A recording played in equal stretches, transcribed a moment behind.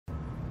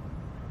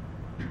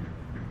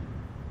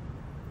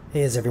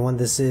Hey everyone,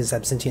 this is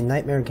Absintian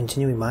Nightmare and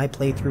continuing my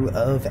playthrough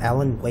of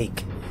Alan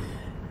Wake.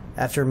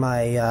 After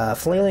my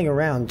flailing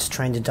around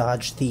trying to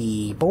dodge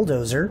the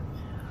bulldozer,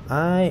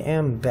 I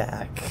am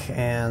back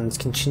and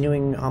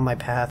continuing on my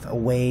path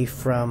away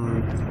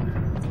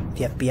from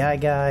the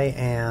FBI guy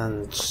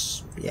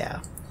and, yeah,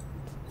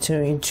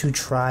 continuing to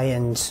try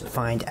and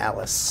find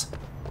Alice.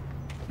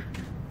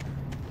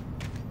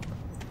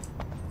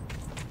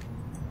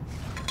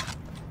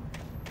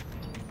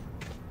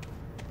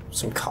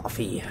 Some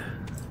coffee.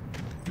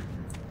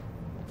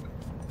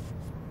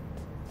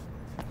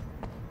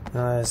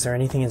 Is there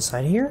anything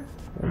inside here?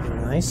 That'd be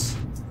nice.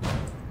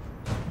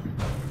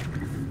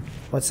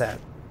 What's that?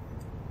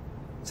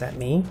 Is that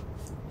me?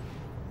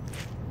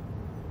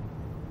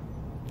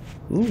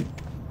 Ooh.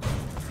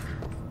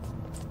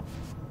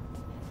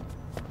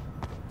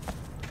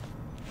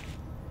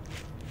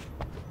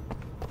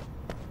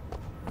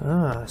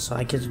 Ah, so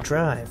I get to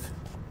drive.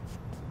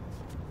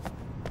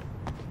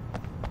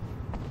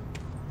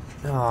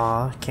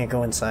 Aw, can't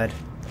go inside.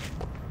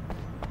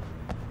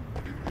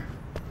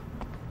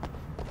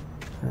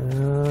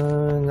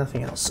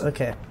 Nothing else.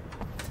 Okay.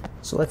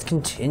 So let's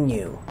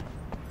continue.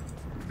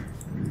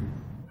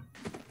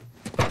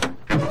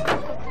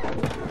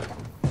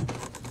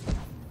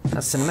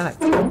 That's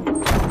cinematic.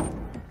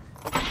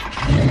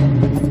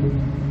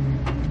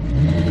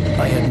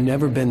 I had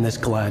never been this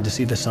glad to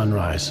see the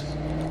sunrise.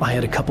 I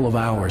had a couple of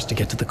hours to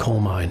get to the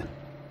coal mine.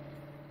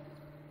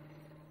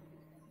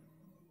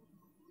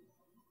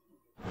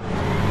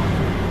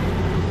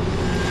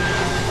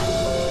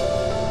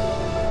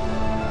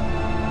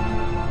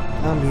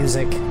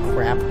 Music.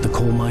 Crap. The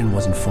coal mine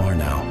wasn't far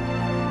now.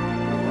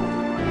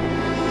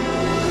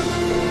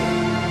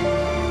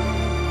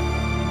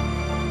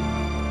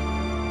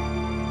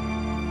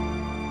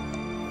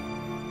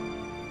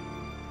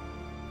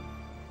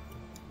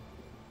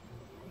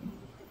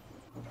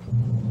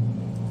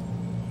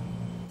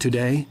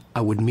 Today,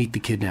 I would meet the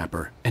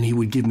kidnapper, and he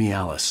would give me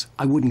Alice.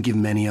 I wouldn't give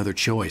him any other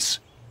choice.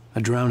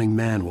 A drowning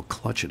man will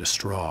clutch at a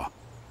straw.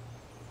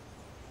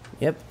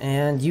 Yep,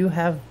 and you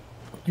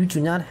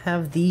do not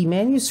have the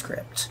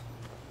manuscript,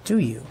 do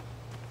you?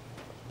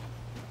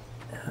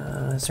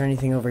 Is there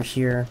anything over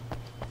here?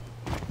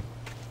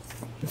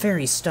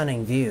 Very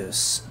stunning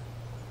views.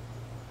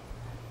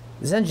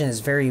 This engine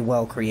is very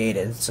well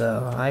created,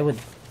 so I would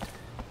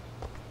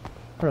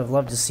have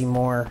loved to see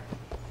more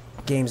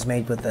games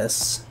made with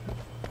this.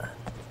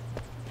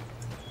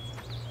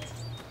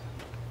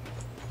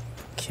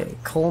 Okay,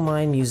 Coal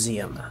Mine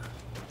Museum.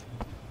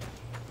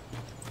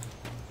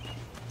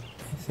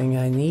 Anything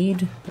I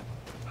need?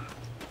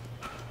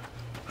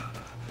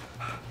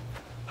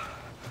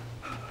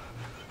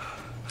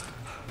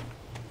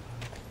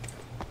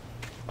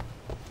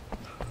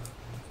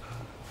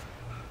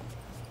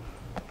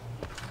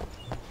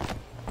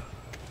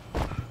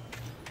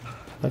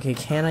 Okay,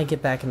 can I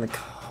get back in the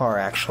car,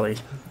 actually?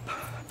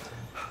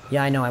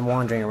 Yeah, I know I'm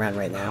wandering around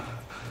right now.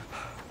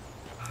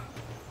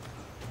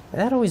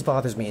 That always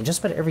bothers me. In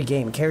just about every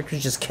game,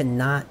 characters just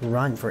cannot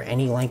run for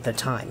any length of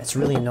time. It's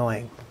really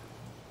annoying.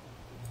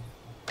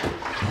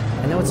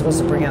 I know it's supposed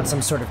to bring out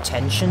some sort of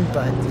tension,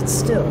 but it's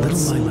still...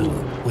 Little by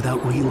little,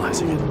 without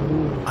realizing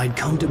it, I'd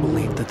come to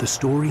believe that the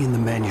story in the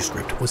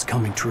manuscript was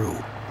coming true.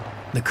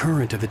 The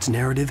current of its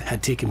narrative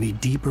had taken me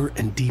deeper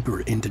and deeper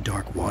into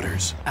dark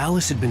waters.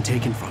 Alice had been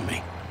taken from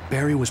me.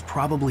 Barry was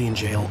probably in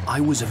jail.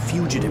 I was a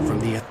fugitive from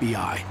the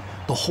FBI.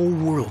 The whole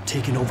world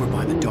taken over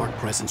by the dark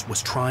presence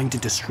was trying to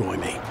destroy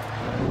me.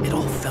 It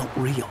all felt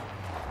real,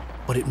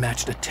 but it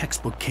matched a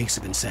textbook case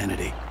of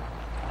insanity.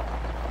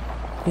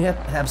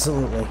 Yep,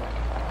 absolutely.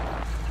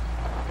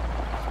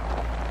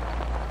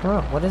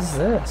 Oh, what is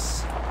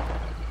this?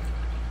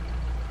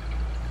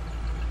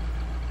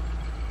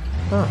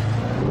 Huh.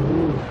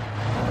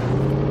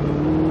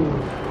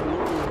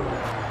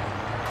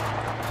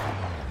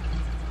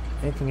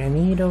 Anything I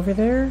need over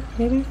there,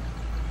 maybe?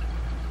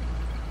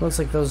 Looks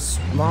like those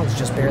logs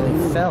just barely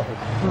fell.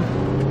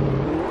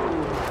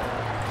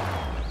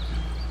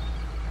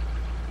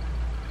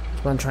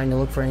 Keep on trying to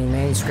look for any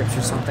manuscripts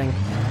or something.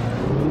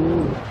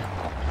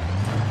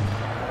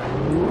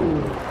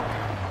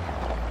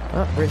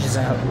 Oh, bridge is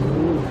out.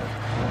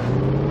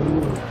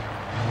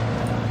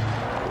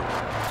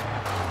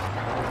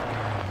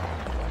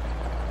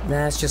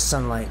 Nah, it's just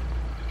sunlight.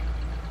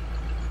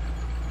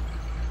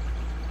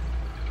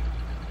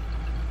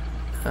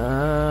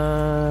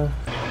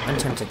 I'm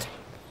tempted.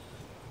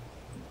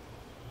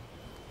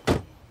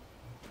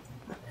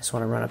 Just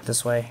want to run up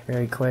this way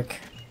very quick.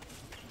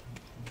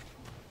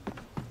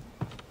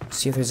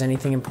 See if there's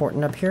anything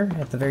important up here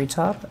at the very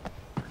top.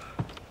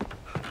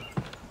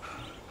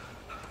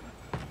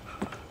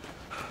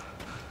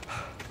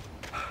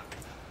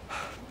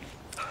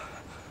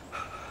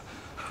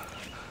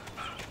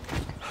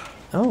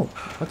 Oh,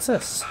 what's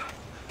this?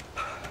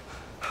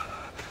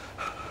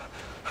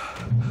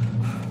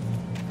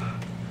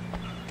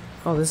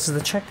 Oh, this is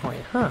the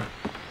checkpoint, huh?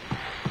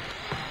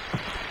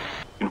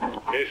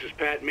 This is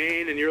Pat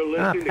Main, and you're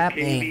listening to Pat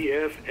Main.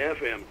 KBF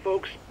FM.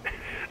 Folks,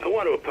 I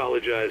want to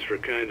apologize for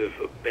kind of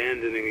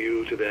abandoning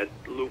you to that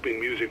looping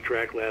music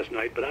track last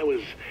night, but I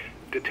was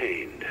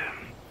detained.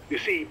 You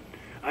see,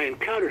 I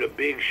encountered a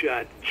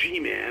big-shot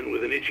G-man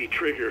with an itchy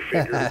trigger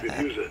finger who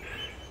could use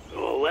a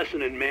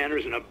lesson in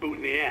manners and a boot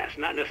in the ass.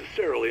 Not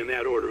necessarily in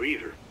that order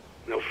either.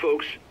 Now,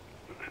 folks,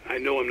 I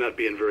know I'm not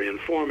being very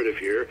informative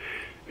here,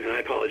 and I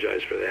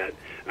apologize for that.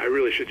 I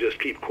really should just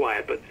keep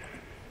quiet, but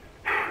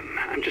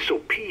I'm just so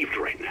peeved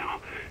right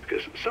now,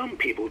 because some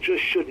people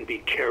just shouldn't be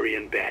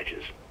carrying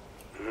badges.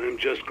 I'm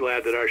just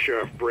glad that our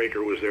Sheriff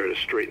Breaker was there to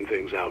straighten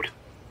things out.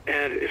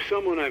 And if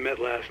someone I met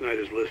last night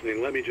is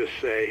listening, let me just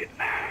say,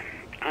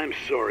 I'm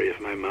sorry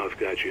if my mouth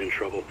got you in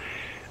trouble.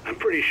 I'm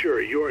pretty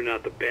sure you're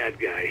not the bad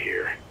guy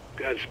here.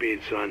 Godspeed,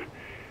 son.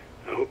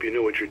 I hope you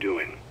know what you're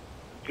doing.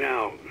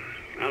 Now,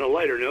 on a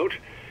lighter note,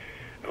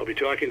 I'll be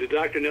talking to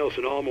Dr.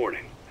 Nelson all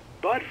morning.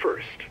 But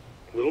first,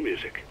 a little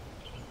music.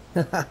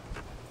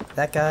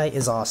 That guy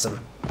is awesome.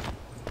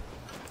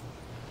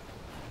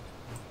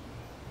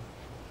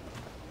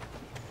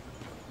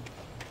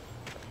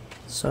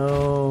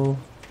 So,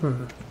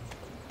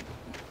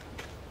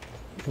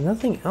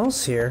 nothing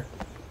else here.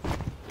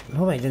 I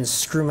hope I didn't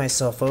screw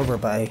myself over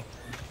by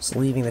just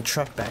leaving the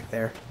truck back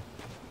there.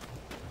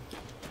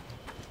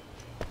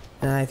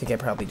 I think I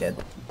probably did,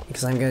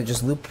 because I'm gonna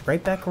just loop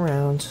right back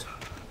around.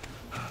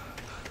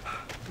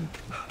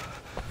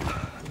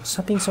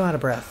 Stop being so out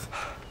of breath.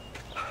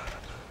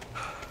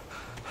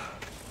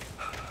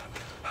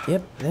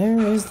 Yep, there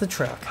is the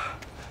truck.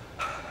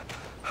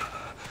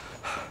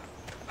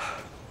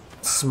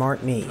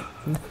 Smart me.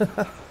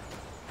 Okay,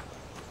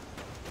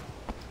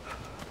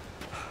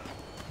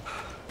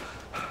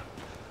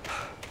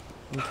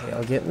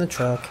 I'll get in the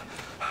truck.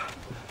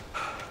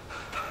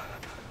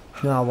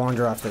 No, I'll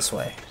wander off this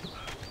way.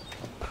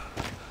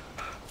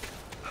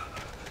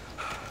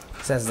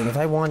 Says that if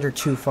I wander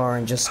too far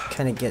and just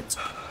kind of get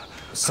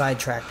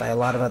sidetracked by a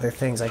lot of other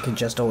things, I could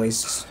just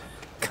always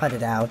cut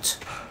it out.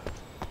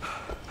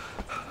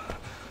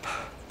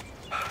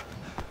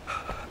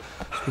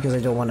 Because I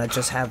don't want to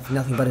just have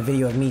nothing but a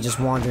video of me just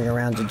wandering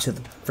around into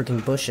the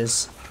freaking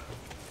bushes.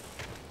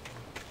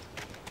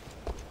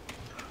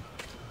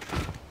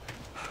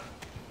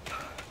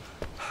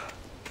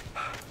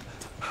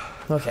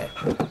 Okay,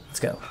 let's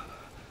go.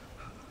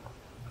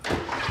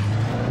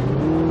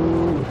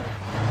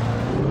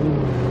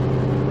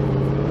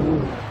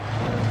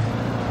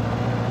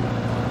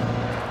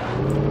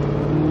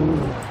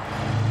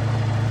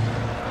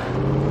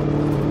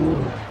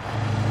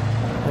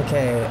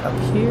 Okay,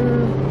 up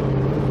here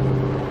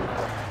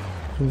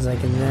means I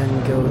can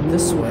then go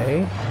this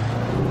way.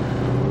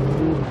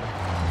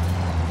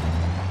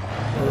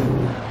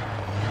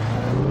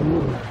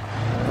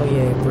 Oh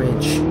yeah,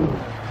 bridge.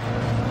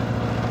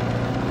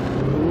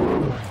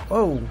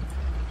 Whoa!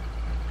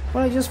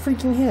 What I just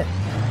freaking hit?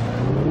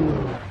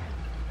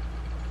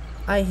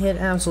 I hit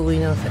absolutely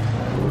nothing.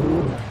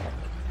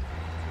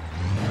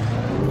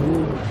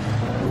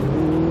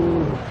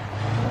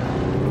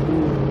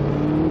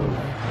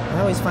 I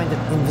always find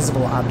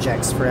invisible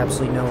objects for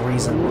absolutely no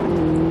reason.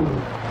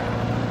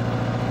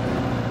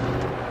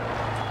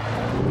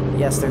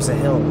 Yes, there's a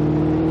hill.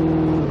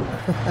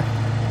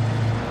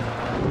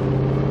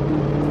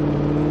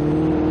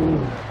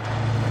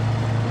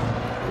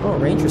 Oh,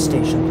 ranger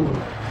station.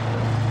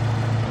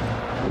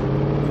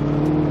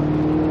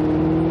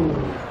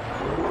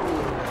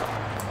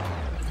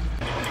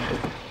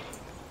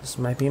 This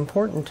might be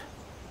important.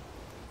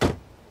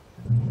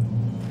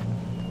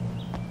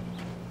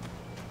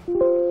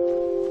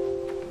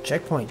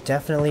 Checkpoint,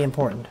 definitely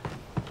important.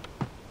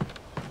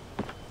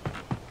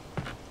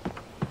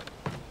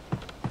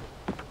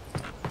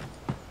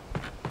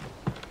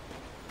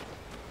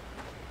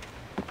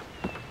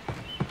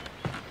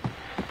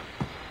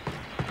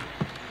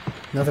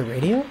 Another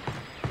radio?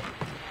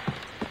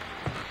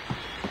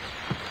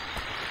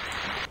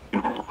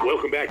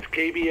 Welcome back to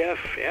KBF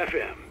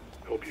FM.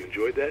 Hope you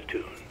enjoyed that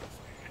tune.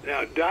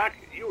 Now, Doc,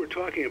 you were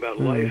talking about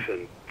life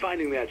and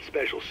finding that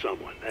special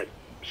someone, that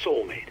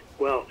soulmate.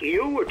 Well,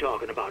 you were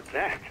talking about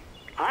that.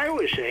 I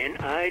was saying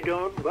I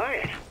don't buy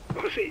it.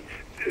 Well, see,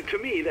 to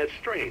me, that's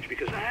strange,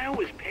 because I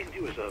always pegged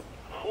you as a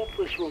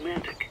hopeless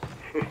romantic.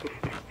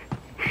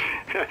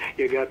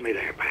 You got me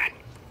there, Pat.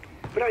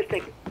 But I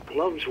think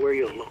love's where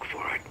you look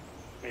for it.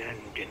 And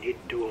you need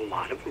to do a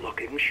lot of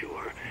looking,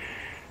 sure.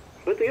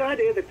 But the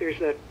idea that there's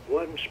that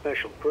one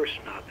special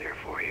person out there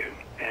for you,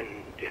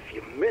 and if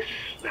you miss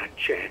that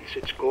chance,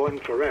 it's gone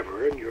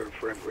forever, and you're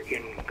forever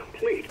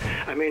incomplete.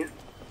 I mean,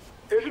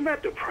 isn't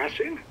that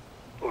depressing?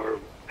 Or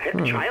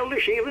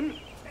childish, even?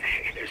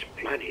 There's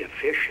plenty of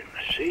fish in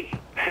the sea.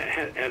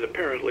 And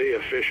apparently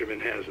a fisherman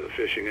has a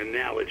fishing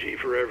analogy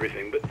for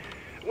everything, but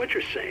what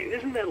you're saying,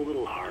 isn't that a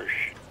little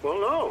harsh?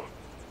 Well, no.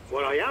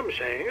 What I am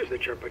saying is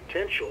that your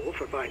potential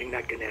for finding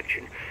that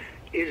connection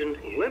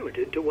isn't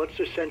limited to what's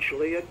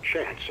essentially a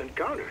chance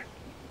encounter.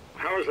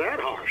 How is that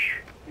harsh?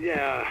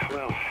 Yeah,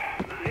 well,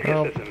 I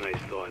guess that's a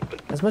nice thought,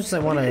 but... As much as I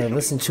want to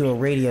listen to a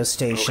radio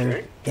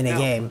station in a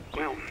game,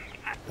 well,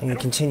 I'm going to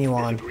continue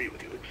on. I agree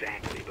with you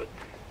exactly, but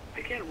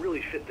I can't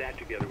really fit that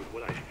together with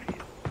what I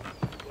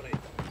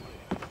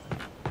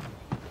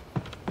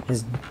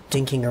is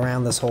dinking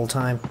around this whole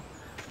time.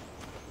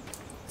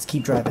 Let's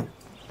keep driving.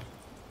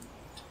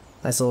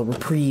 Nice little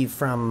reprieve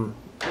from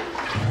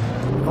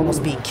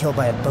almost being killed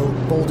by a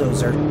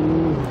bulldozer.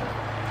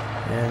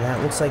 And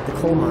that looks like the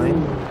coal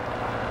mine.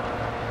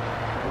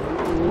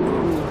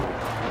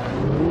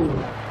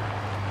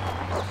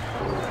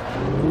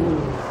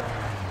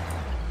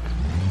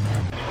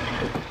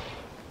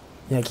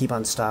 Yeah, I keep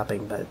on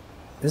stopping, but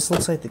this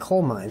looks like the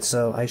coal mine,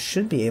 so I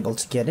should be able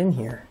to get in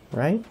here,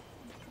 right?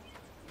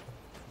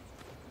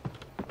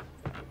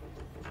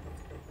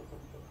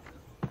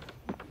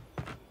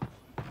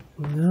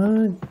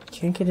 No,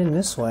 can't get in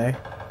this way.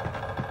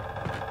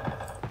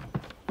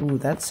 Ooh,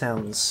 that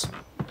sounds...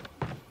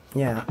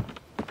 yeah.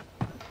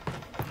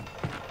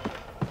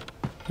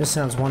 This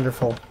sounds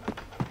wonderful.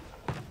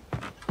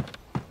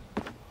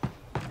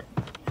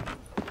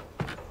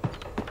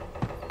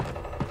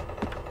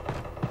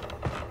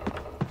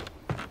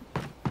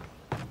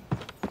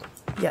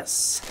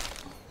 Yes.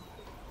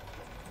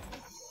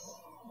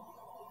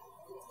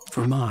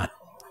 For Mott,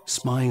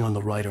 spying on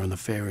the writer on the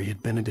ferry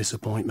had been a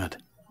disappointment.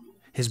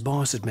 His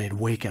boss had made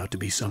Wake out to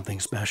be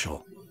something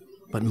special,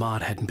 but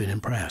Mott hadn't been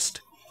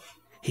impressed.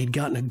 He'd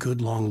gotten a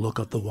good long look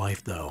at the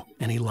wife, though,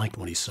 and he liked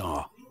what he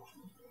saw.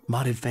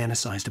 Mott had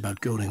fantasized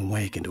about goading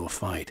Wake into a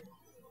fight,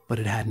 but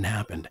it hadn't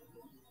happened.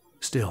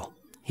 Still,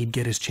 he'd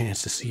get his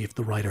chance to see if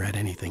the writer had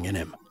anything in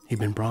him. He'd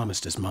been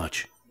promised as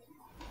much.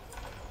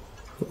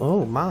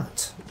 Oh,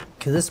 Mott.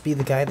 Could this be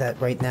the guy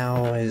that right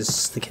now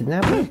is the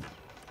kidnapper?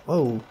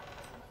 Whoa.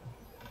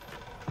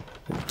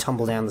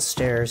 Tumble down the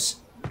stairs.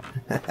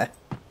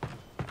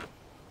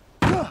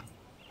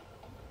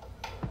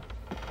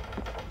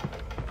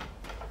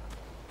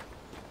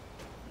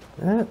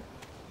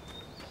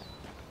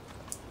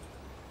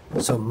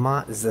 So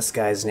Mott is this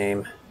guy's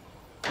name.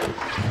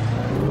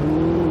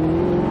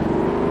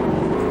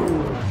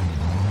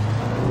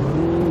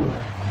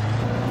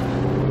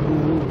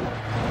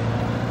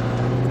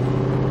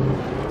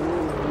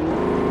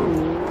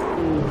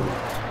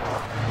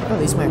 Well, at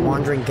least my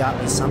wandering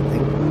got me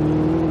something.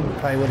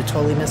 Probably would have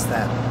totally missed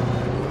that.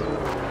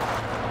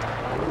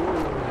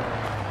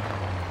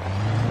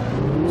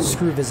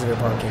 Screw visitor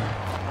parking.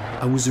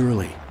 I was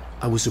early.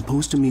 I was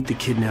supposed to meet the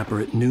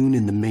kidnapper at noon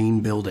in the main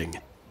building.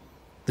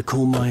 The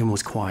coal mine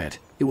was quiet.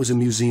 It was a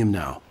museum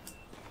now.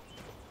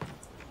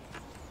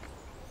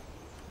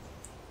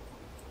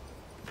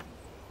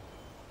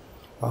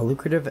 While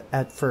lucrative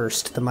at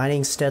first, the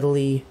mining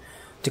steadily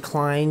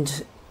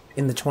declined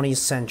in the 20th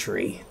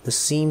century. The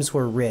seams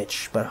were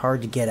rich, but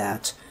hard to get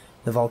at.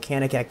 The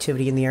volcanic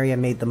activity in the area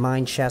made the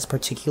mine shafts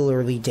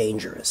particularly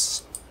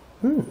dangerous.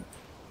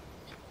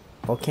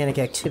 Volcanic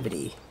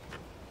activity.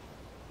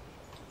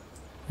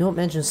 You don't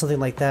mention something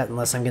like that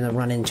unless I'm going to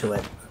run into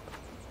it.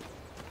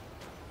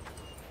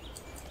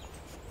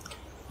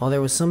 While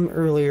there was some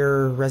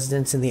earlier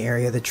residents in the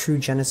area, the true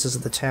genesis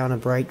of the town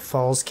of Bright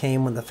Falls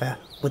came with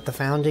the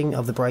founding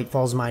of the Bright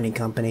Falls Mining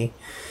Company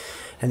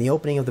and the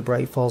opening of the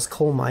Bright Falls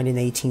coal mine in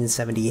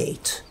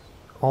 1878.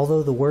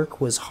 Although the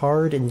work was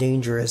hard and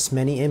dangerous,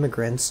 many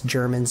immigrants,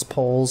 Germans,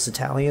 Poles,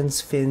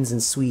 Italians, Finns,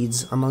 and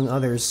Swedes, among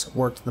others,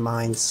 worked the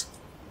mines.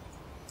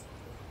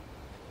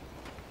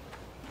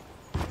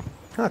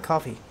 Ah,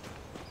 coffee.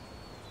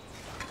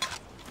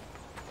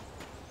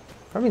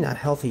 Probably not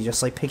healthy,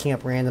 just like picking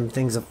up random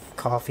things of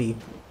coffee.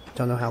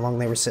 Don't know how long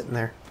they were sitting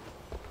there.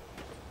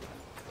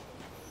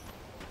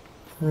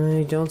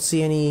 I don't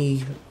see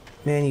any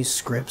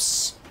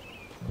manuscripts.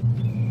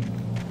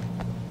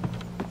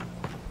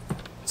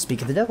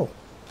 Speak of the devil.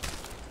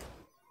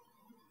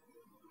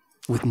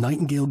 With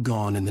Nightingale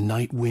gone and the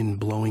night wind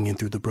blowing in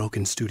through the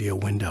broken studio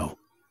window,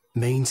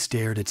 Maine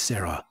stared at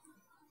Sarah.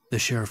 The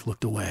sheriff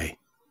looked away.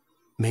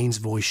 Maine's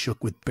voice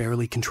shook with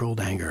barely controlled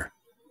anger.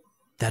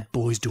 That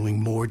boy's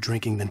doing more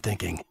drinking than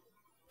thinking.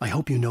 I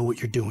hope you know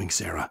what you're doing,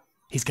 Sarah.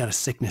 He's got a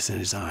sickness in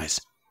his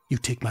eyes. You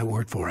take my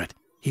word for it.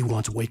 He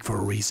wants Wake for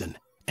a reason,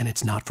 and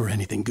it's not for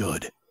anything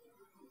good.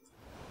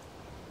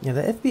 Yeah,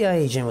 the FBI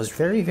agent was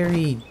very,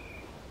 very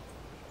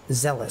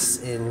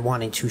zealous in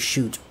wanting to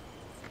shoot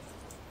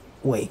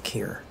Wake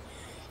here.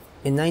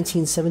 In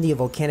 1970, a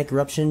volcanic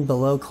eruption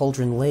below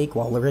Cauldron Lake,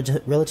 while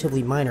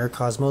relatively minor,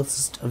 caused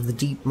most of the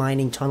deep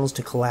mining tunnels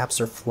to collapse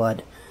or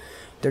flood.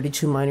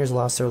 32 miners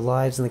lost their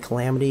lives in the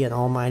calamity, and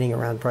all mining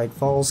around Bright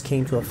Falls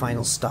came to a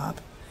final stop.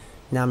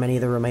 Now many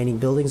of the remaining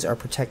buildings are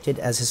protected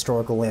as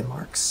historical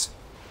landmarks.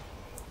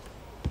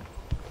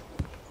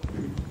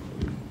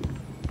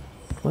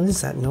 What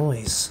is that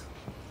noise?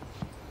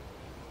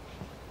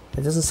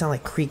 It doesn't sound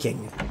like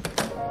creaking.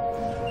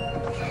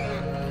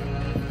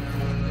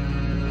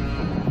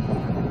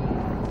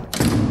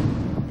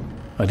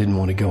 I didn't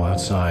want to go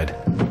outside.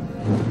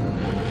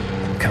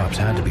 Cops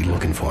had to be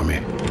looking for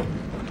me.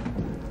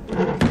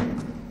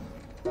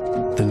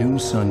 The noon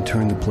sun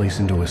turned the place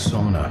into a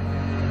sauna.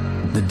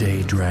 The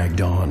day dragged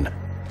on.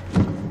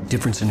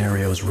 Different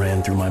scenarios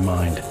ran through my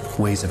mind.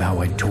 Ways of how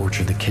I'd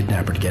torture the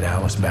kidnapper to get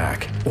Alice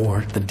back.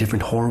 Or the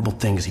different horrible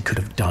things he could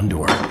have done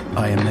to her.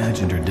 I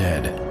imagined her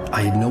dead.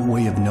 I had no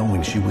way of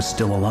knowing she was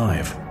still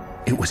alive.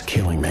 It was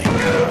killing me.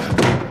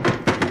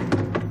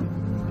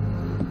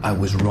 I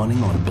was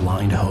running on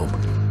blind hope.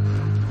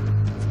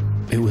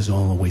 It was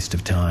all a waste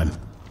of time.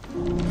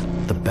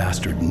 The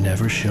bastard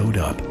never showed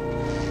up.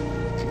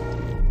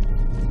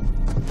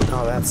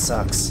 Oh, that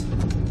sucks.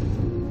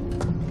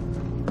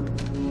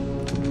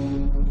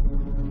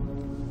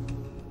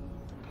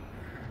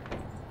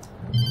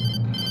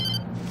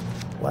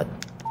 What?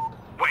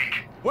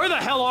 Wake! Where the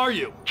hell are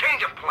you?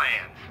 Change of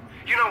plans.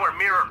 You know where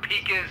Mirror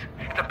Peak is?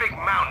 It's a big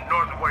mountain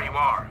north of where you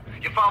are.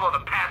 You follow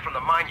the path from the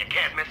mine, you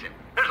can't miss it.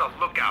 There's a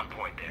lookout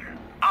point there.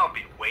 I'll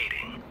be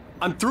waiting.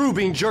 I'm through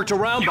being jerked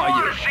around by You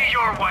you. want to see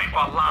your wife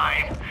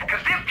alive?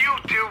 Because if you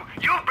do,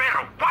 you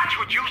better watch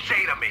what you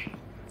say to me.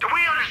 Do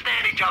we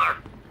understand each other?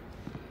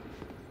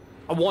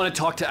 I want to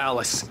talk to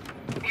Alice.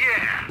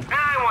 Yeah, and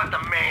I want the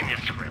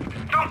manuscript.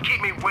 Don't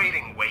keep me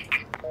waiting,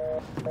 Wake.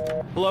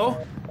 Hello?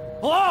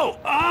 Hello!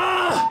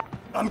 Ah!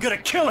 I'm gonna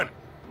kill him!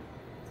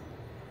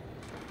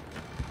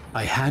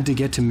 I had to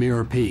get to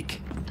Mirror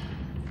Peak.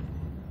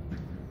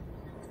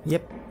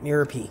 Yep,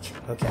 Mirror Peak.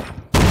 Okay.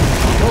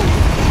 Whoa!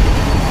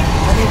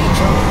 How did he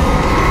jump?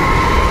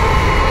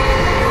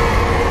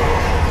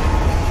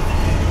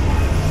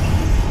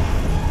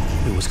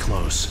 It was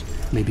close.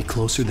 Maybe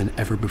closer than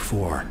ever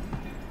before.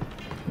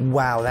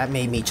 Wow, that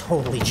made me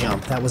totally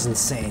jump. That was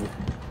insane.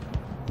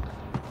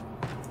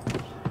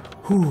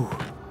 Whew.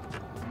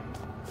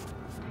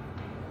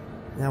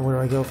 Now where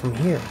do I go from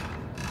here?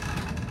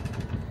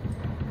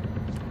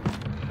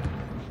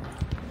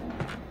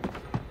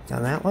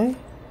 Down that way?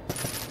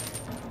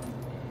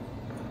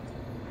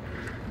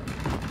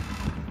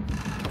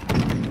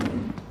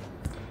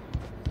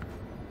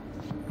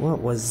 What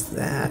was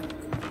that?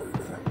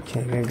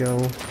 Okay, I'm gonna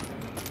go...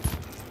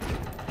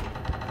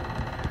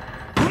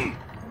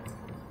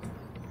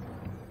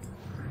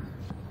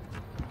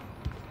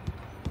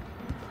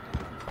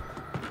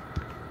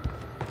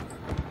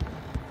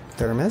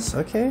 Thermos,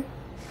 okay.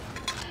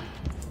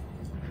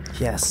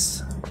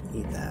 Yes,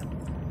 need that.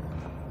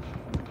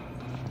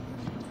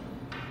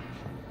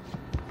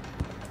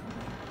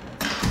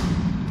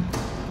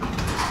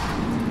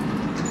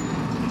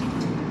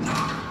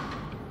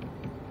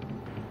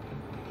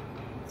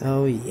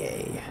 Oh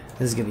yay,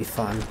 this is gonna be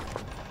fun.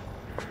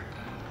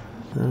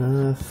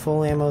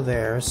 Full ammo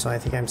there, so I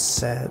think I'm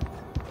set.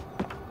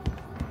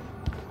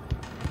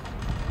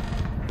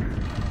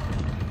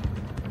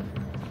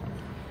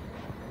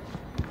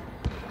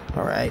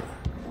 Alright.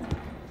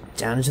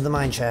 Down into the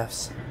mine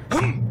shafts.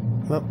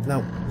 Well,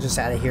 no, just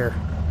out of here.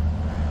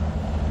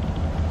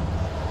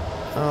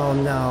 Oh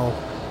no.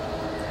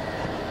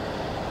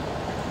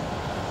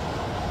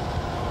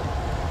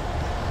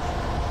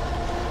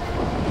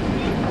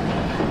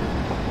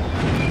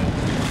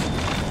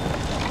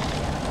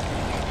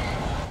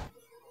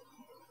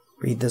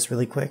 Read this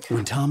really quick.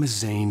 When Thomas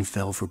Zane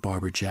fell for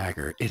Barbara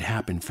Jagger, it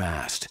happened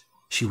fast.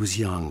 She was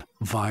young,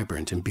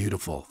 vibrant, and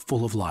beautiful,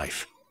 full of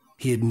life.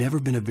 He had never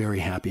been a very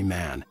happy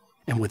man,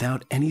 and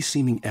without any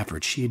seeming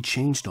effort, she had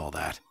changed all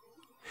that.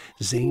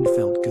 Zane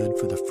felt good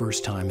for the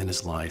first time in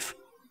his life.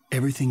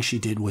 Everything she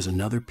did was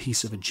another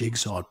piece of a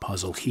jigsaw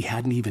puzzle he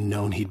hadn't even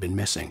known he'd been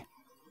missing.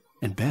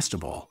 And best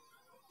of all,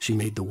 she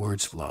made the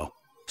words flow,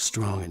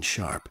 strong and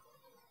sharp.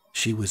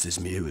 She was his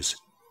muse.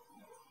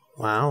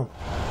 Wow.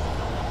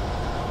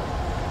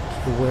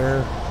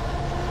 Where...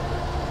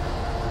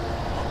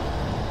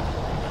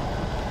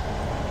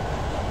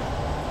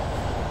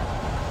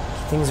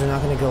 Things are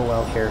not going to go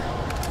well here.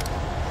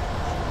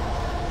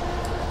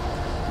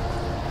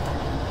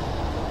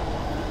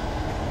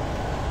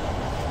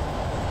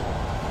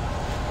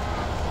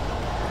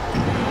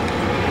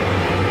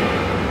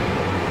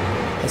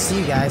 I see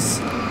you guys.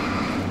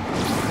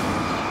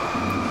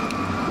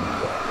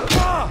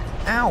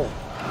 Ow!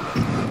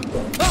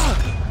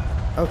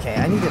 Okay,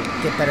 I need to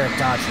get better at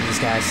dodging these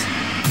guys.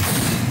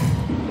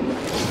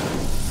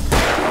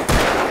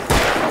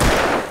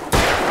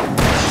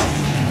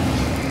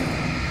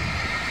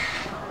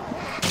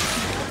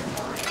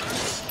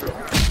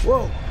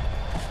 Whoa!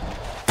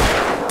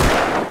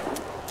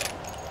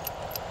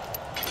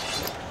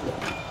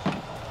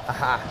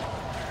 Aha!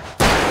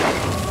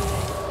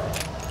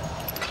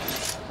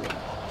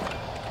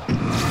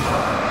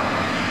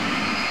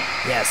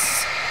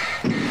 Yes!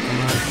 Come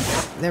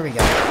on. There we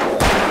go.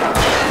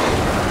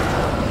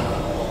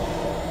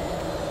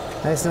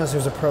 I just noticed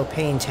there's a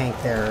propane tank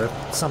there or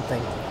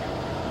something.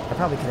 That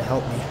probably could have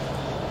helped me.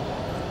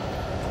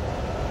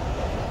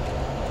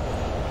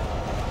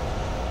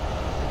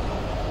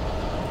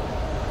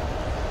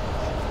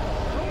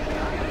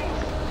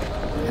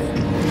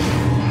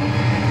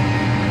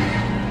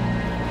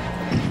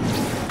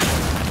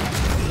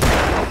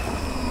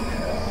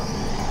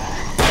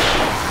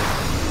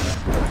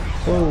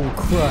 Oh,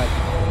 crud.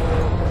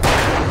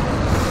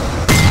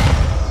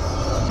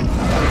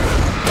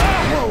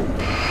 Whoa!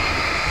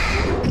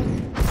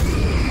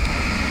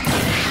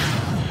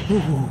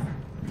 Ooh.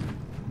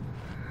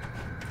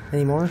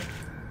 Any more?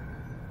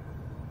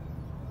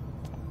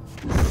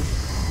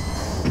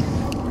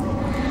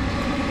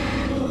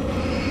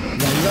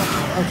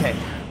 Okay.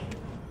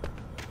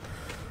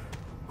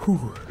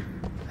 Whew.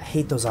 I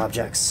hate those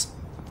objects.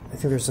 I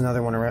think there's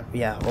another one around.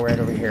 Yeah, right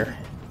over here.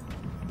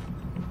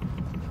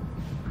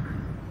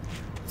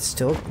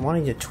 Still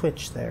wanting to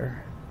twitch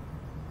there.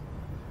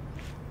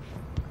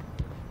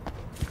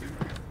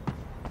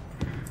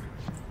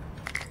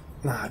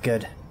 Ah,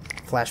 good.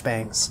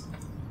 Flashbangs.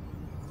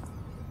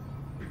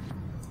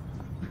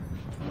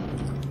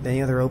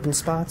 Any other open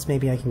spots?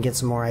 Maybe I can get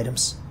some more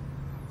items.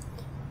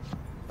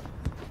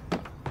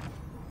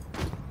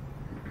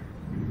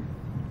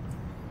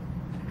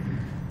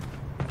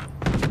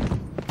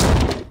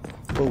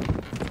 Oh,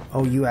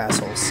 oh, you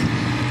assholes.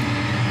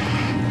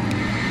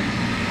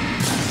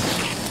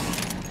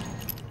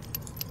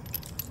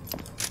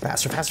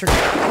 Faster, faster.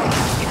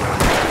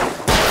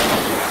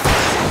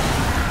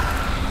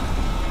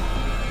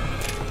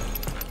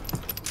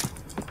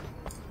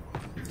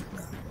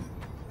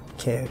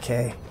 Okay,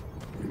 okay.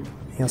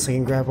 Anything else I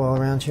can grab while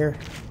around here?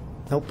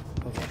 Nope.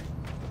 Okay.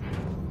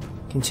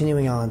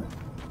 Continuing on.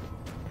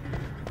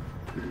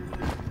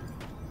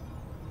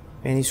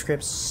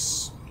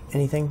 Manuscripts?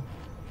 Anything?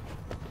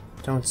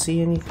 Don't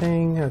see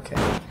anything? Okay.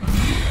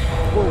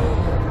 Whoa!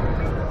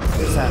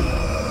 What's that?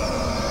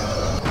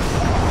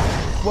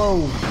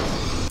 Whoa!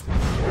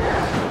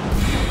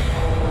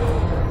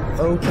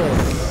 Okay.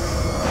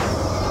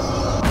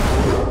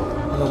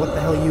 I don't know what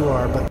the hell you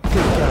are, but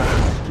good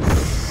God.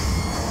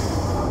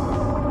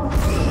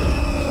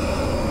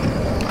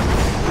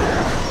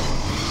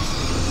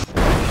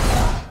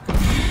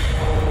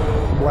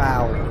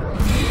 Wow.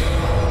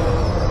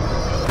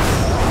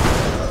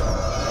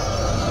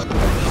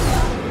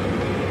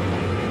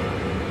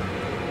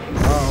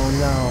 Oh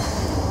no.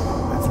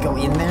 I have to go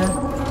in there?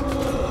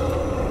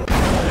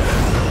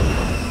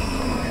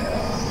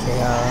 Okay,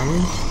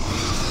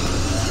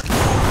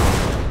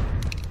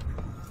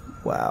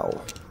 wow.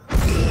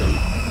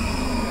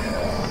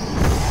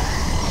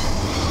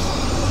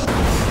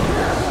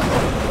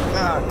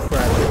 Ah,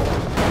 crap.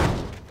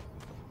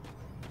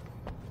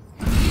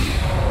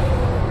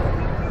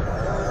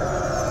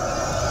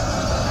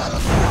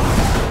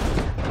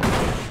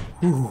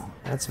 Ooh,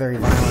 that's very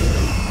violent.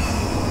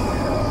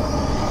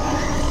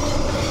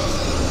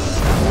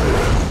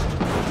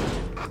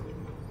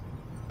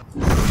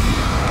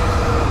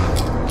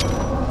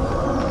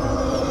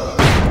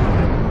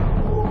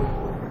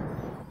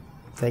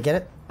 Did I get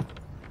it? I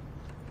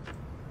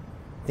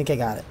think I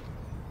got it.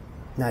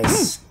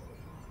 Nice.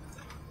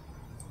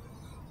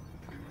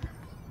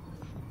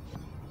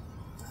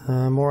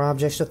 More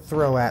objects to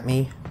throw at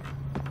me.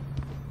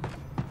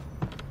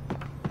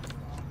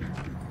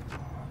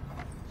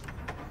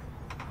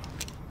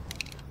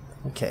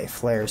 Okay,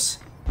 flares.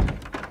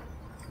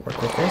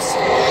 Work with this.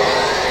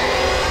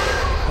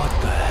 What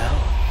the hell?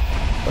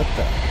 What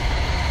the?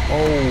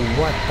 Oh,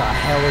 what the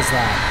hell is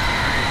that?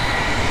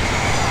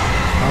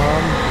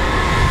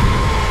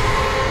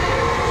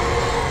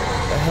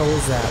 What the hell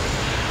is that?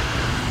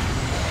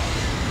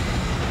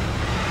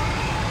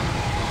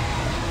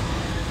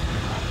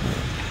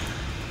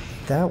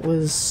 That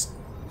was...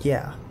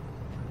 yeah.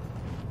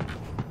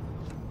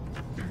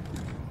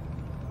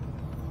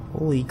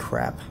 Holy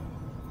crap.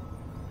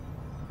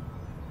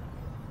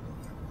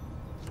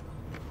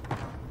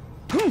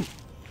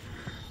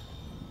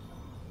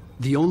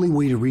 The only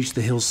way to reach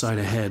the hillside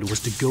ahead was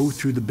to go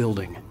through the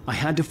building. I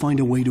had to find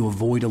a way to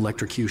avoid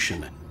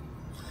electrocution.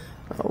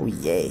 Oh,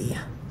 yay.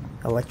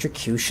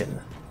 Electrocution.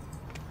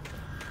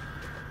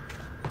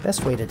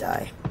 Best way to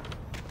die.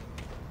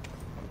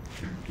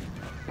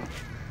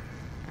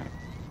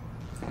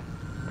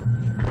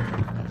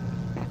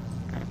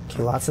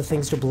 Okay, lots of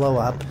things to blow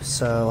up,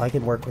 so I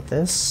can work with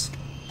this.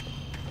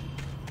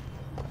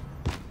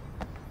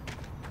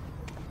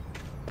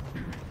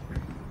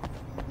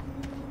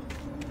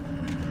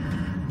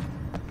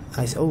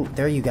 Oh,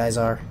 there you guys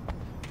are.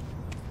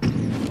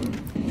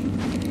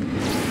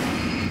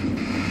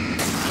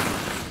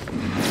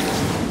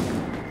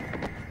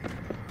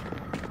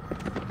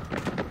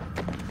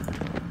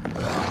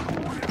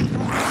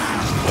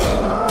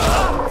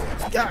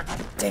 God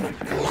dang it.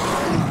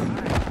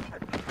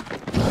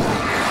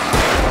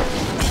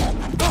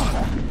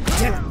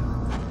 Damn it.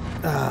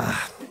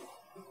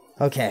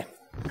 Okay.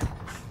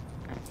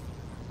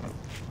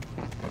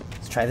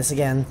 Let's try this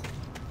again.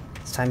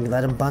 It's time to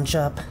let him bunch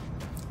up.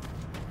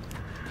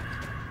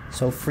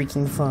 So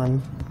freaking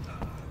fun.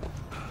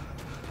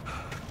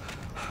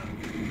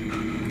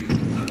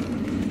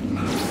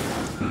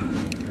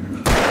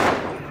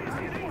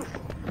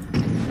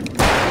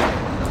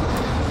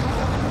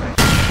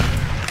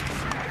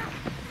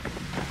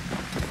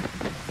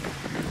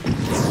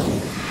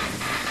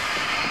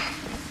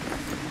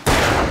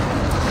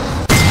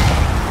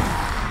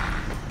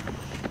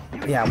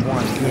 Yeah,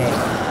 one. Yay.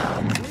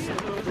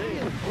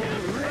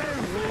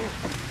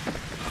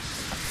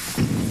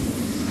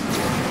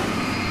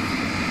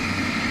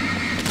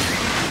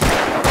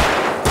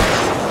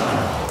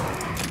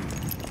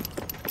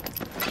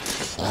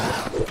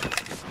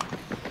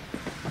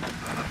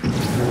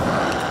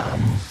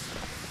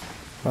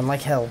 Run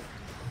like hell.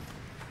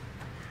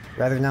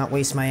 Rather not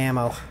waste my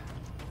ammo.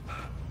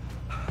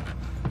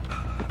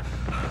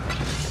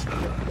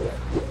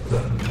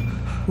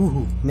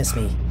 Ooh, miss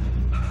me.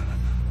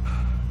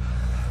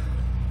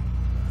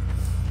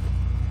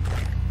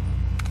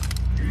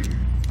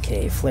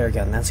 Okay, flare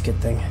gun, that's a good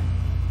thing.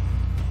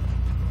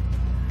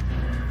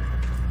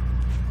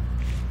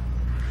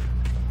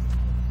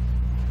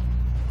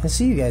 I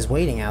see you guys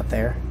waiting out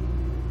there.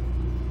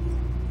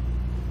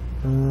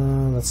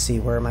 Let's see,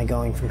 where am I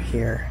going from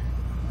here?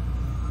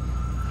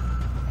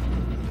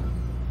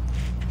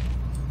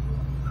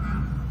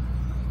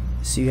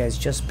 I see you guys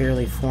just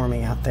barely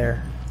forming out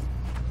there.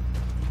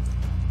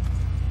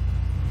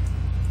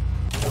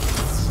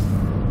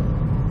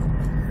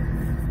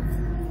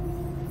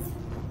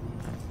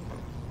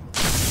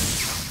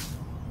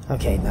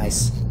 Okay,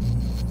 nice.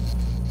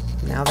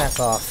 Now that's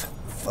off.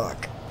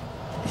 Fuck.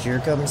 Here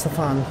comes the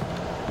fun.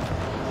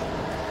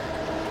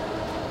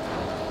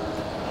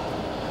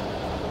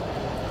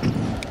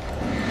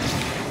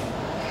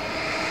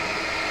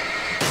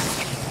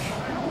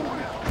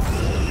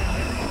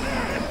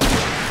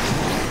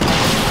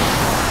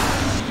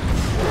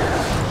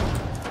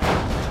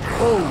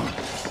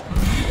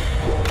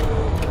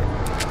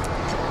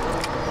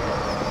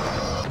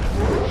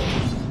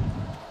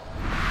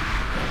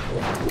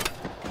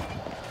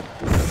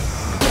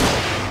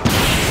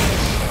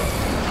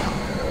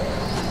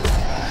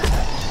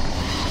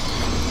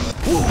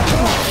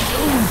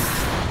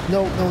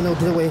 No, no, no,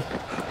 get away.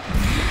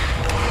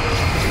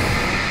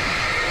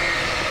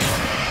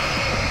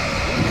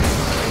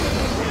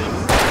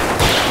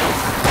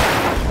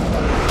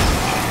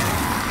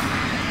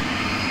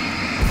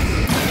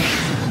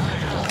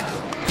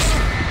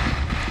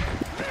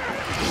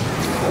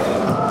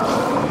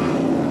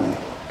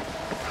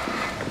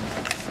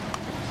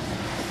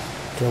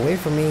 Get away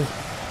from me.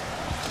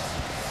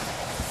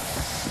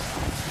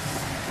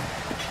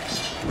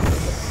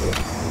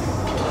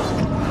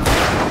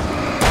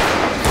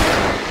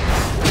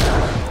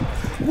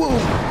 Whoa!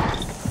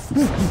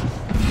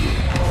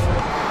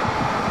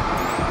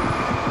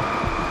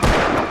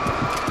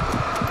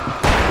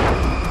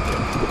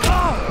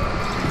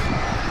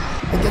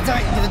 I'm gonna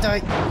die, I'm gonna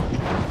die.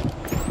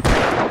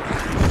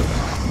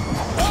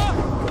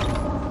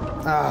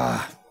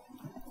 Ah.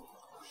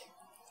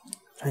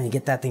 Trying to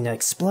get that thing to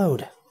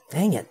explode.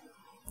 Dang it.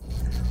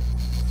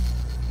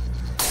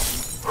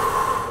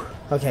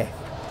 Okay.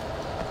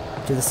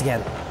 Do this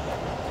again.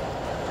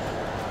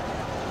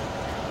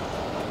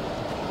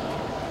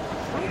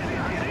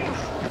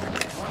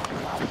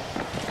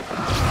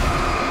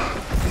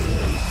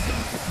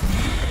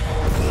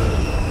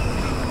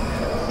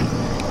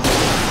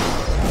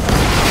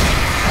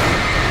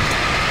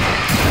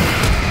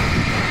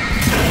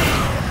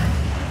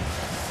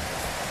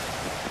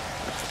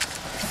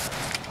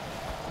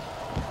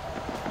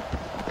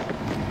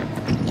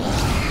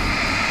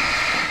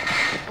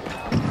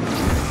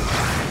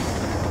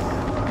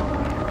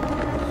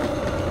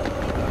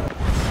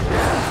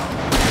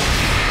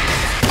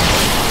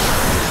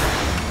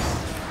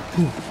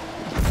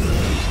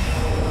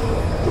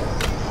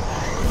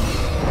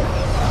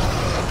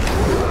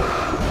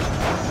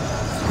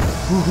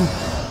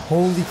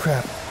 Holy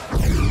crap.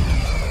 Get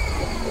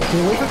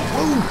away from...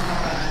 Oh!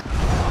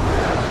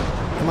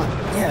 Come on,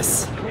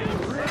 yes!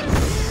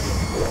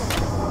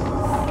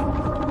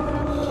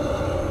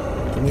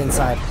 Get me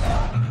inside.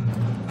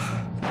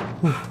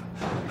 Whew.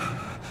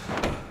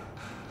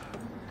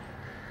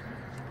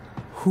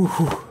 Whew,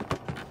 whew.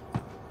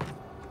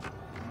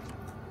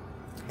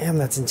 Damn,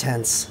 that's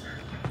intense.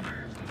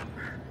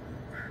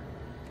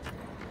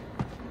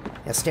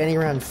 Yeah, standing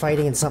around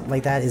fighting and something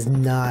like that is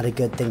not a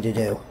good thing to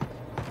do.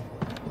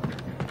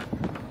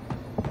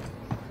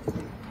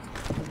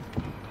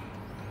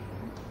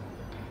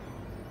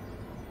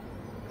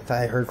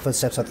 I heard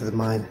footsteps up to the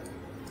mine.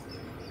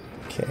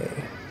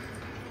 Okay.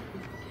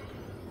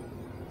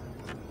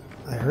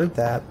 I heard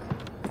that.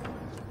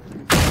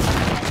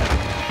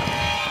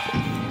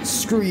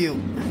 Screw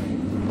you!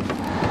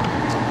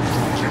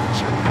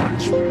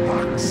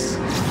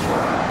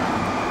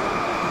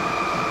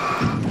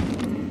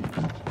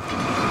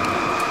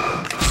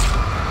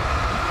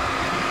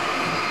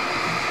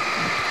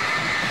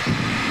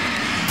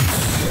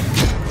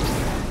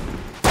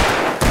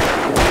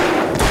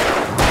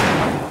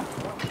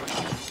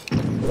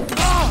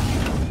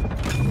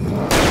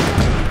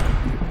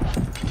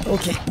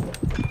 Okay.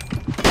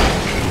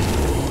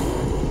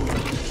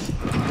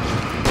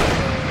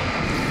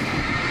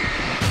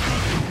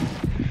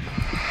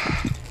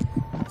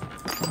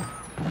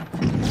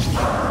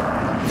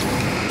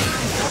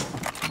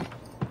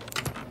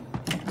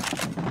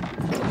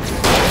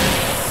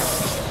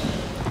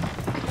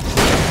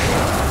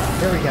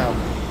 There we go.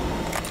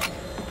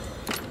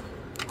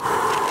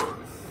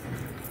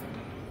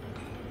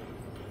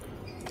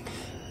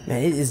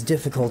 Man, it is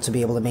difficult to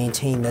be able to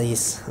maintain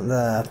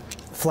the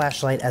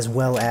flashlight as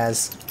well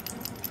as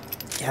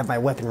have my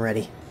weapon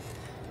ready.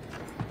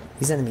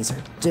 These enemies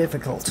are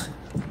difficult.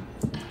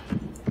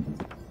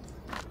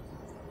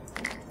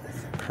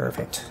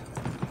 Perfect.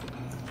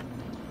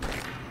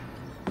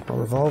 More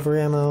revolver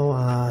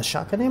ammo,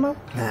 shotgun ammo?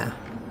 Nah.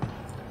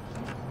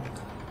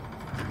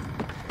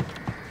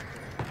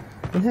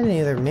 haven't had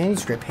any other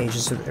manuscript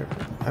pages.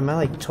 Am I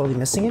like totally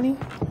missing any?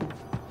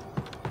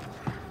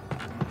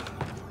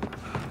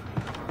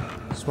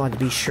 Just wanted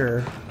to be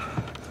sure.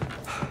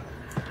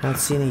 I don't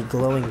see any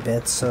glowing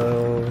bits,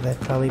 so that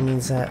probably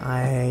means that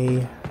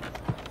I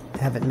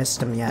haven't missed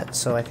them yet,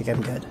 so I think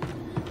I'm good.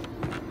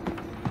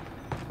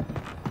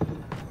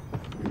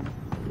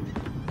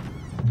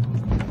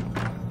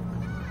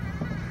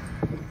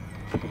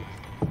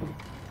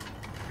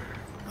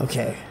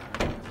 Okay,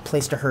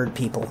 place to herd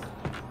people.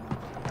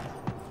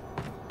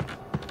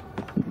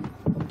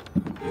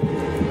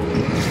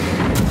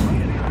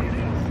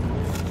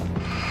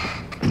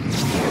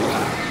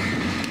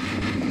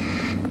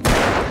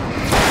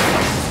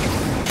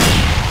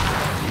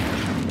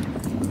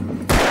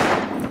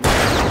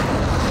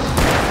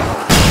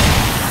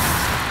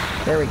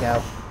 There we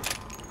go.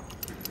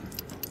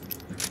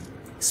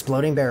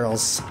 Exploding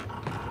barrels.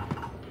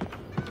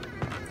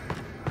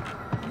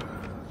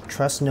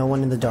 Trust no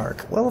one in the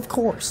dark. Well, of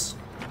course.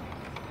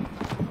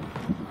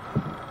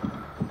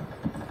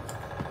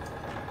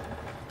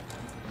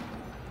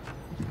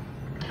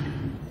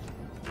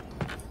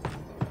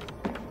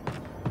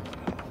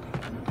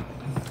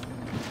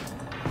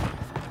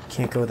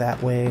 Can't go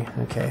that way.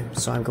 Okay,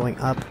 so I'm going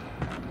up.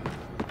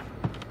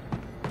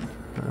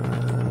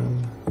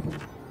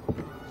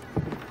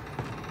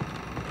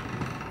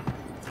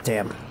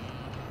 Damn.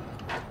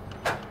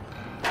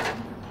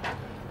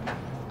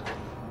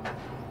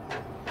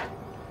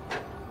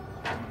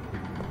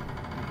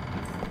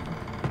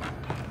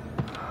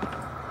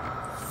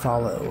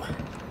 Follow.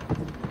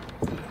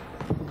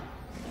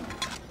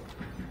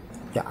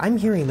 Yeah, I'm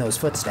hearing those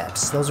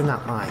footsteps. Those are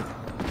not mine.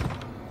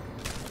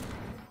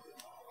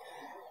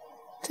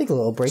 Take a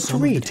little break to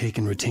Some read. of the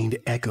Taken retained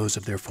echoes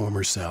of their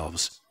former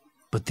selves,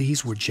 but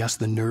these were just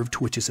the nerve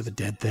twitches of a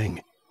dead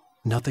thing.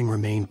 Nothing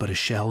remained but a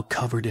shell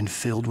covered and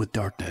filled with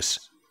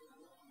darkness.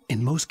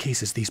 In most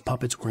cases, these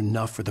puppets were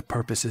enough for the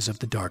purposes of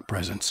the dark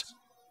presence.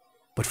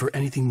 But for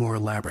anything more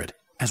elaborate,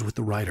 as with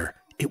the writer,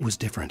 it was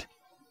different.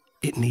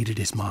 It needed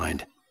his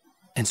mind.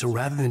 And so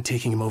rather than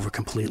taking him over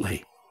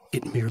completely,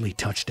 it merely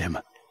touched him.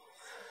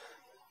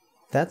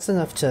 That's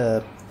enough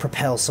to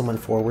propel someone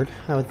forward,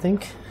 I would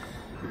think.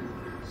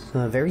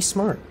 Very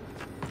smart.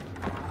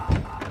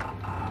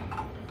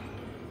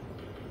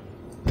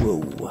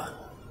 Whoa.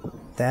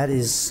 That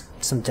is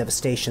some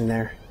devastation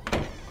there.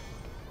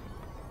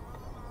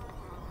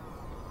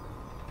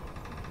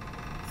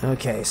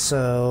 Okay,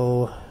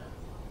 so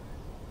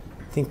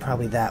I think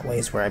probably that way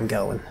is where I'm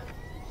going.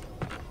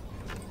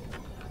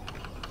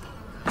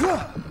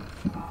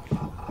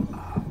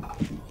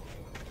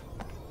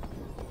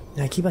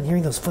 I keep on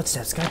hearing those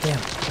footsteps, goddamn.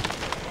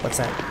 What's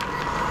that?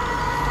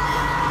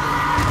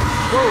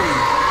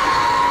 Whoa!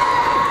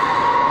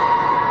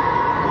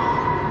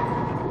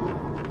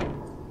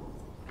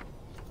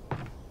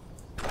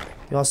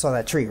 You all saw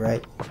that tree,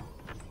 right?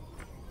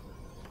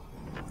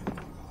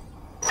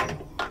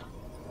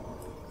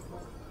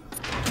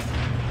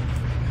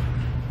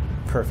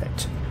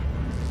 Perfect.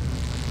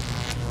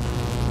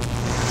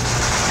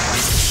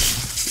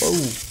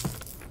 Whoa.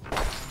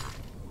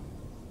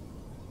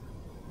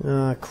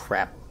 Ah,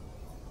 crap.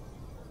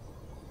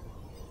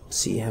 Let's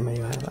see how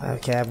many I have.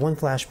 Okay, I have one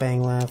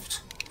flashbang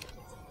left.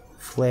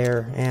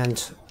 Flare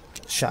and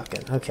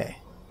shotgun. Okay.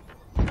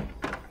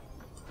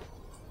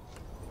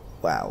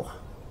 Wow.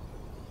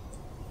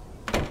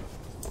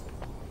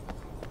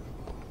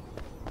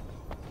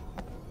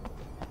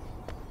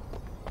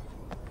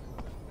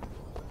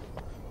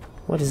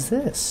 What is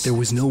this? There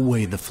was no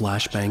way the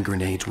flashbang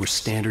grenades were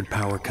standard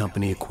power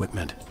company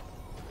equipment.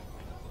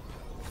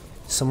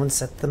 Someone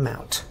set them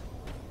out.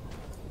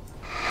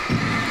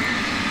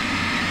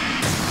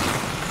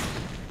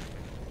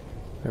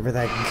 Wherever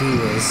that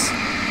goo is.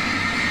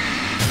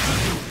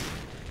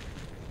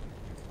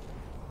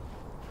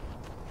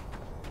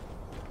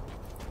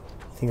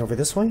 Anything over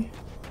this way?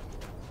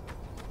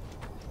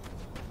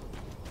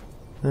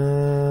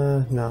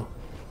 No.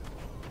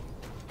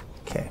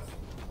 Okay.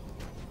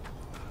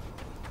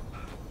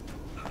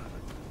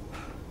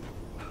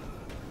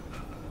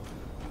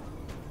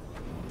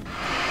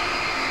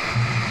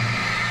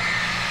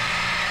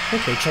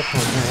 Okay,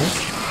 checkpoint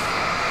nice.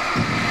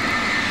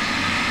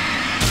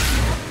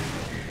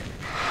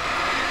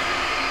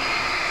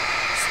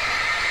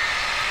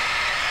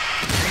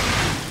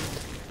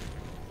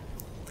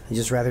 I'd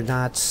just rather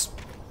not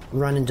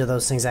run into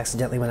those things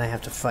accidentally when I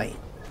have to fight.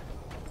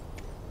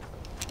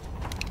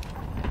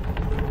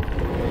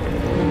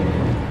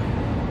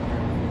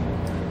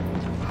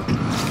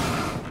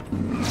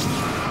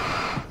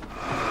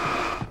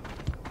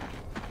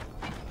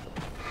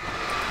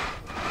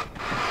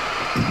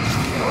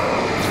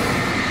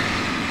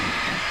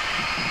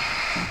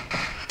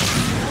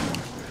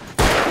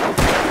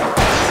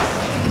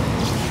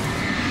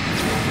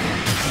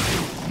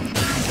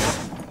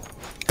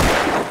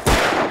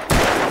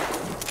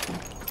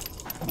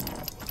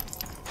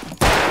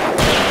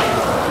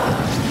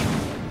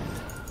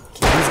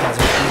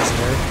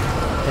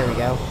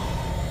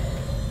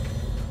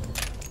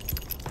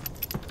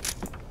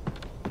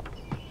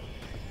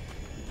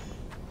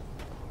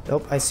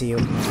 Oh, I see you.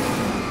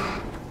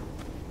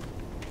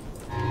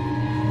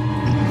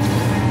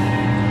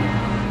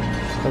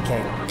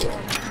 Okay.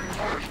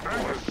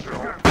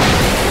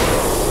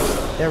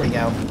 There we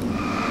go.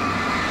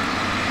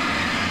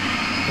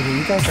 Okay,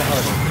 you guys are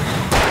hard.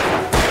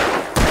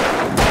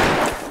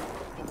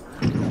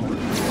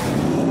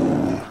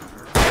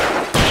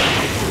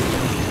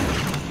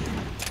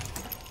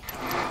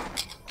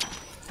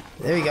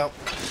 There you go.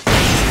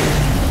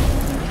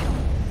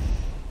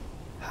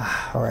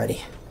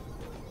 Alrighty.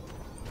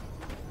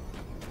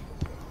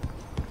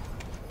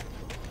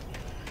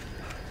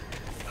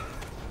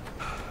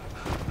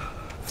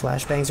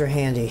 Flashbangs are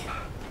handy.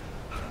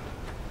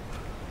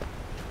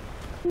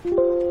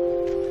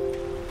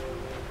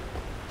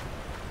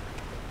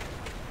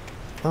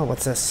 Oh,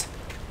 what's this?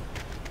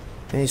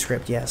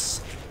 Manuscript,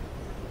 yes.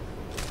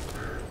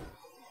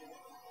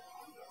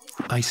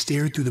 I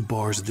stared through the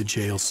bars of the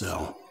jail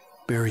cell.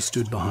 Barry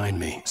stood behind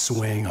me,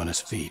 swaying on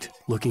his feet,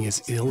 looking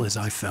as ill as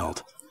I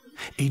felt.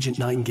 Agent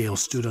Nightingale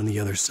stood on the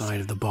other side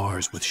of the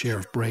bars with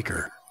Sheriff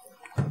Breaker.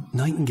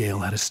 Nightingale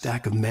had a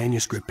stack of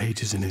manuscript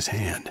pages in his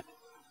hand.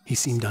 He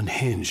seemed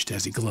unhinged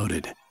as he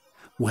gloated.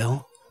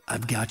 Well,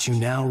 I've got you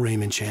now,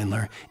 Raymond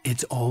Chandler.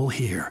 It's all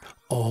here.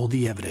 All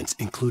the evidence,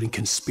 including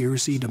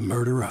conspiracy to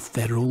murder a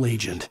federal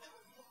agent.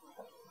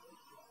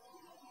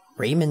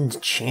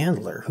 Raymond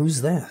Chandler?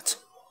 Who's that?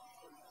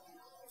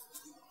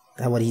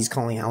 That what he's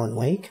calling Alan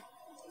Wake?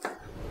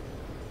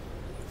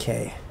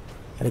 Okay.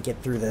 Gotta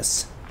get through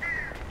this.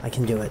 I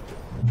can do it.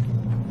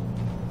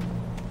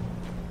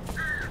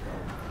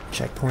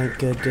 Checkpoint.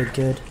 Good, good,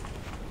 good.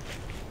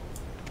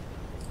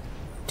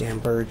 Damn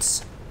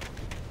birds.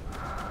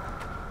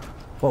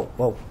 Whoa,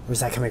 whoa. Where's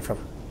that coming from?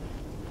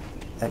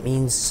 That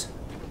means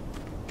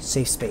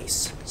safe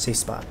space. Safe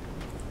spot.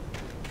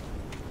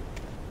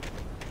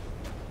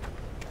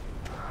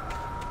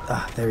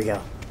 Ah, there we go.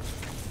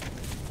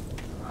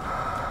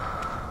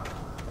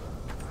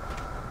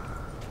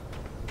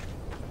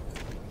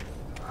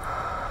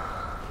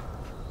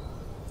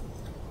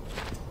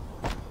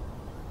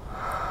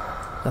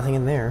 Nothing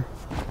in there.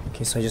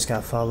 Okay, so I just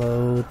gotta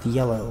follow the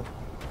yellow.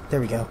 There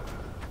we go.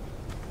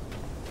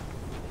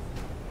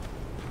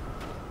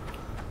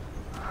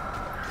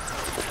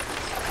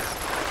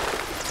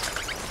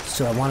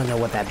 So I want to know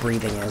what that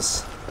breathing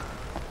is.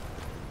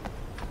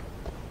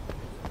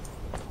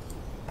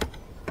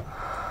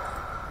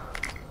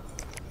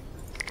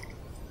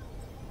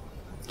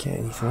 Okay,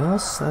 anything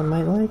else I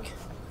might like?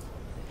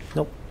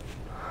 Nope.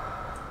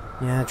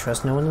 Yeah,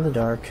 trust no one in the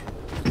dark.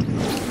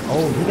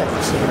 Oh, he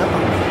got sneaking up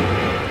on me.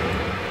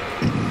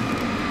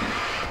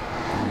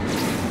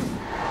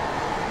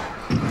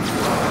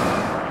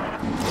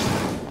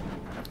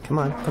 Come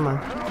on, come on.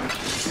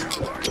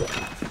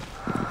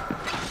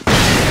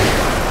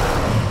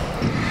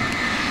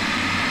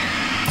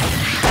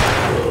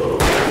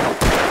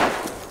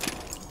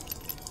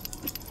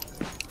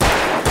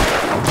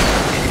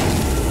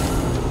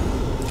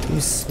 You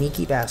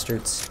sneaky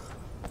bastards.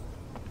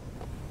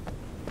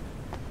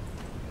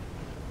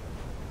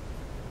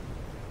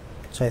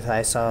 So I thought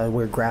I saw a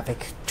weird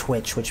graphic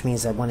twitch, which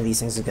means that one of these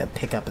things is going to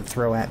pick up and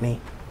throw at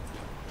me.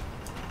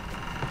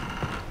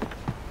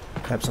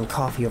 Grab some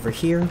coffee over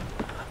here.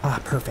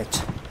 Ah, perfect.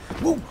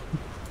 Whoa!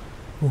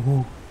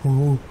 Ooh,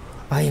 ooh.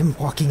 I am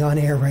walking on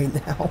air right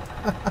now.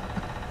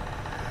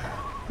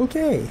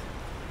 Okay.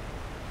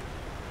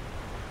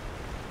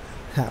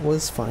 That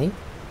was funny.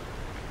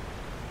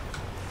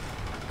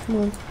 Come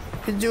on. You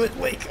can do it,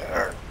 Wake.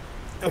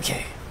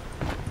 Okay.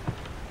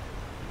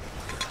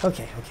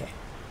 Okay, okay.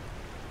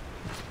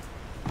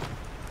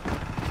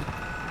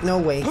 No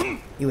way,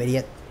 you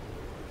idiot.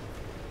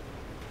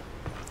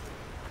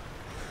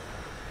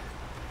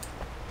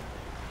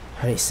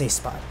 Alright, safe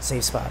spot,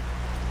 safe spot.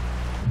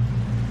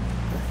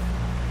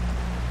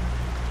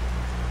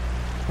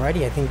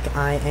 Alrighty, I think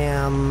I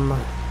am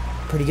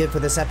pretty good for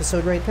this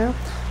episode right now.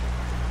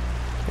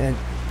 And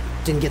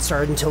didn't get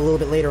started until a little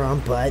bit later on,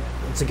 but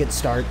it's a good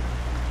start.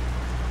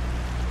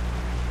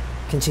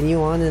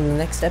 Continue on in the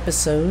next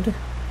episode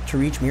to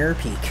reach Mirror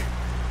Peak.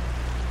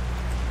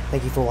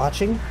 Thank you for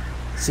watching.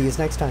 See you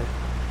next time.